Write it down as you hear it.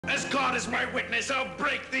As God is my witness, I'll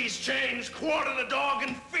break these chains, quarter the dog,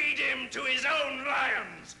 and feed him to his own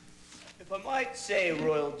lions. If I might say,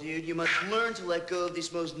 Royal Dude, you must learn to let go of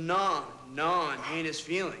these most non-heinous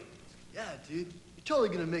feelings. Yeah, dude. You're totally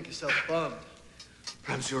gonna make yourself bummed.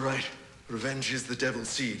 Perhaps you're right. Revenge is the devil's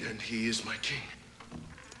seed, and he is my king.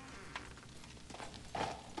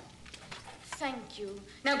 Thank you.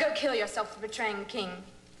 Now go kill yourself for betraying the king.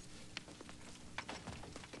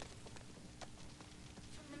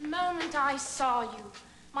 From the moment I saw you,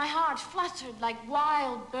 my heart fluttered like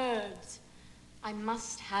wild birds. I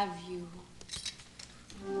must have you.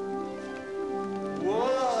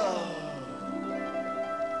 Whoa!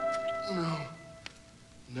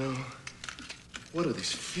 No. What are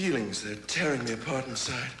these feelings? They're tearing me apart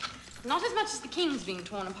inside. Not as much as the king's being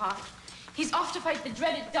torn apart. He's off to fight the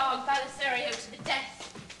dreaded dog Belisario to the death.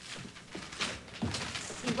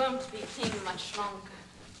 He won't be king much longer.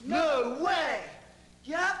 No way!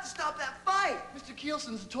 You have to stop that fight! Mr.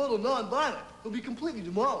 Kielson's a total non-violent. He'll be completely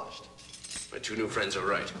demolished. My two new friends are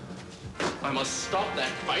right. I must stop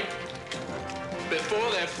that fight before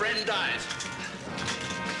their friend dies.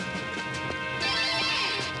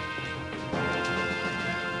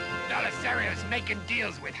 Belisario's making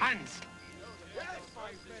deals with Huns.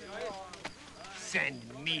 Send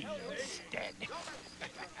me instead.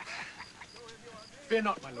 Fear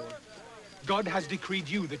not, my lord. God has decreed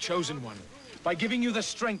you the chosen one by giving you the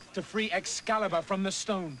strength to free Excalibur from the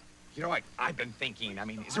stone. You know what I've been thinking? I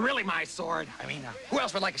mean, is it really my sword? I mean, who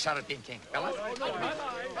else would like a shot at being king? Fellas?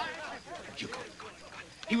 You go.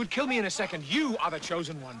 He would kill me in a second. You are the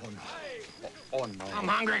chosen one. Oh, no. I'm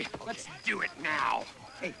hungry. Let's do it now.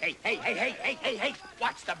 Hey.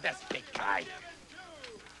 Watch the best big guy.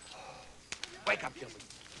 Wake up, Kielson.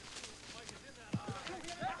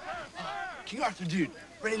 King Arthur, dude.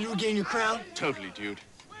 Ready to regain your crown? Totally, dude.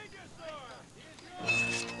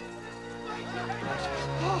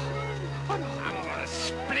 I'm gonna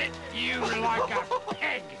split you like a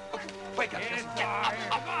pig. Wake up, Kielson. Get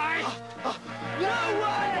up. No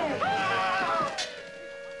way!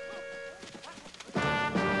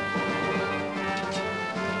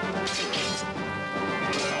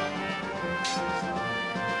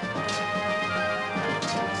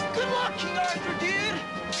 Good luck, King Arthur, dude!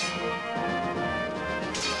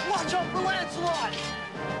 Watch out for Lancelot!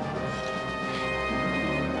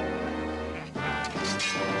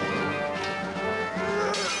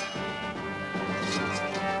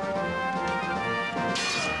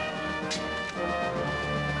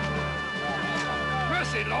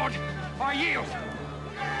 Mercy, Lord. I yield.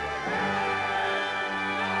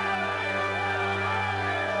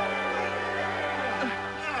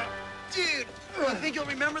 Dude, I think you'll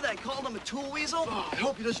remember that I called him a tool weasel? Oh, I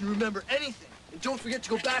hope he doesn't remember anything. And don't forget to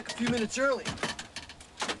go back a few minutes early.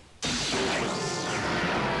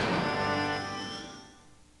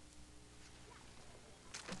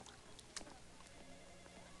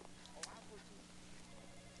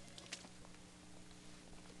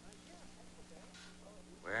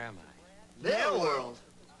 Where am I? Their world.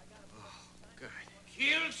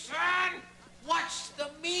 Kielson! What's the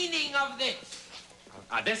meaning of this?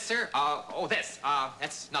 This, sir? This.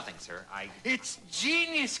 That's nothing, sir. It's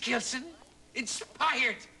genius, Kielson.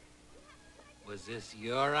 Inspired. Was this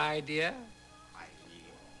your idea?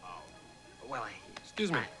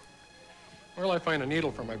 Excuse me. Where'll I find a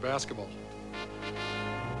needle for my basketball?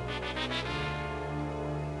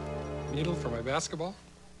 Needle for my basketball?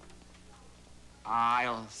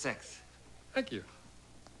 Aisle 6. Thank you.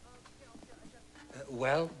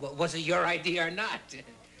 Well, was it your idea or not?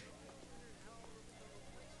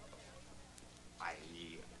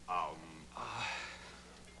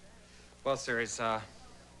 Well, sir, as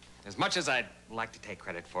much as I'd like to take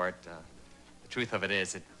credit for it, the truth of it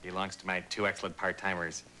is it belongs to my two excellent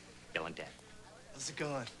part-timers, Bill and Ted. How's it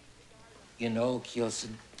going? You know, Kielson,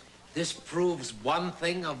 this proves one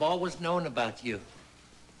thing I've always known about you.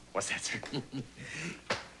 What's that, sir?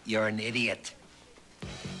 You're an idiot.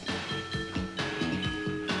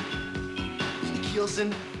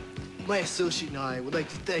 Kielson, my associate and I would like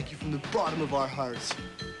to thank you from the bottom of our hearts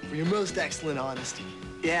for your most excellent honesty.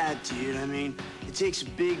 Yeah, dude, I mean, it takes a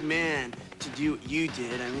big man to do what you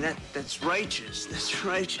did. I mean, that's righteous. That's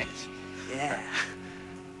righteous. Yeah.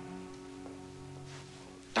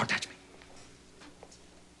 Don't touch me.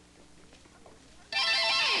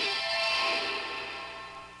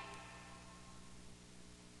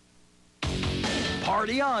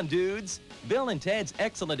 Party on, dudes! Bill and Ted's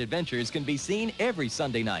Excellent Adventures can be seen every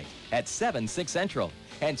Sunday night at 7, 6 Central.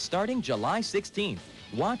 And starting July 16th,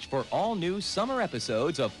 watch for all new summer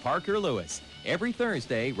episodes of Parker Lewis every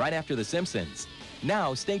Thursday right after The Simpsons.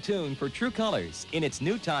 Now stay tuned for True Colors in its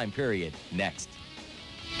new time period next.